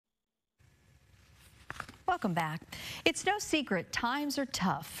Welcome back. It's no secret times are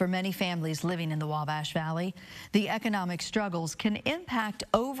tough for many families living in the Wabash Valley. The economic struggles can impact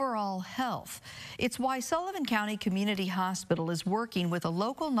overall health. It's why Sullivan County Community Hospital is working with a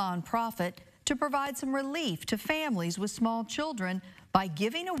local nonprofit to provide some relief to families with small children by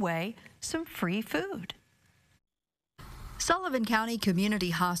giving away some free food. Sullivan County Community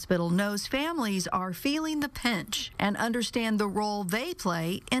Hospital knows families are feeling the pinch and understand the role they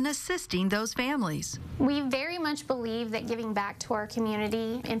play in assisting those families. We very much believe that giving back to our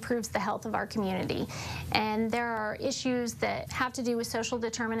community improves the health of our community. And there are issues that have to do with social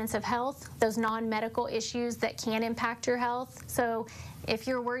determinants of health, those non-medical issues that can impact your health. So if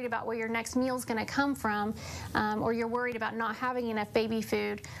you're worried about where your next meal is going to come from, or you're worried about not having enough baby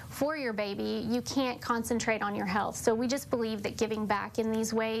food for your baby, you can't concentrate on your health. So we just believe that giving back in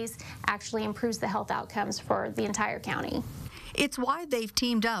these ways actually improves the health outcomes for the entire county. It's why they've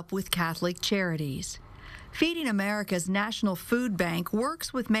teamed up with Catholic Charities. Feeding America's National Food Bank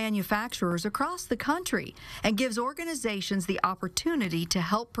works with manufacturers across the country and gives organizations the opportunity to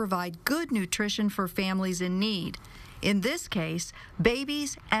help provide good nutrition for families in need. In this case,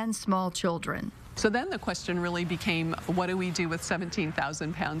 babies and small children. So then the question really became, what do we do with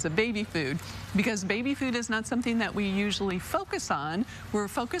 17,000 pounds of baby food? Because baby food is not something that we usually focus on. We're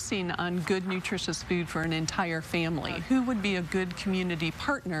focusing on good, nutritious food for an entire family. Who would be a good community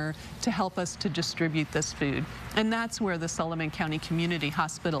partner to help us to distribute this food? And that's where the Sullivan County Community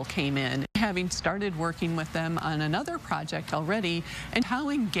Hospital came in. Having started working with them on another project already, and how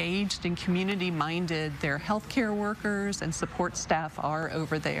engaged and community-minded their healthcare workers and support staff are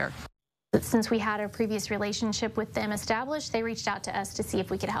over there. Since we had a previous relationship with them established, they reached out to us to see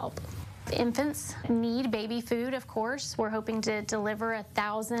if we could help. Infants need baby food, of course. We're hoping to deliver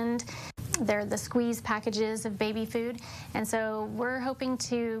 1,000. They're the squeeze packages of baby food. And so we're hoping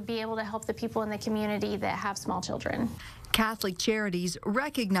to be able to help the people in the community that have small children. Catholic Charities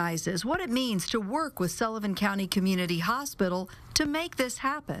recognizes what it means to work with Sullivan County Community Hospital to make this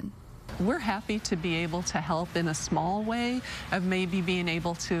happen. We're happy to be able to help in a small way of maybe being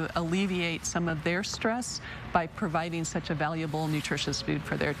able to alleviate some of their stress by providing such a valuable, nutritious food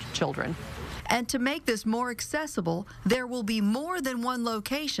for their children. And to make this more accessible, there will be more than one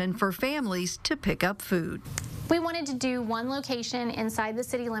location for families to pick up food. We wanted to do one location inside the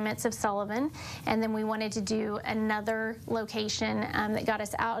city limits of Sullivan, and then we wanted to do another location that got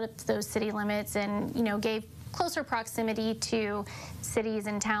us out of those city limits and, gave closer proximity to cities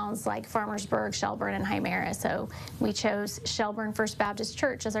and towns like Farmersburg, Shelburne, and Hymera. So we chose Shelburne First Baptist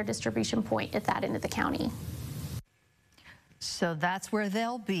Church as our distribution point at that end of the county. So that's where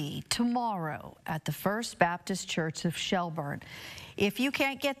they'll be tomorrow, at the First Baptist Church of Shelburne. If you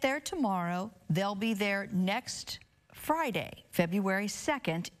can't get there tomorrow, they'll be there next Friday, February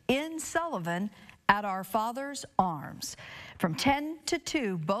 2nd, in Sullivan at Our Father's Arms. From 10 to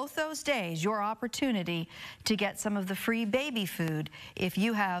 2, both those days, your opportunity to get some of the free baby food if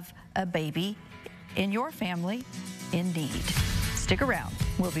you have a baby in your family in need. Stick around.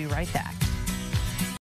 We'll be right back.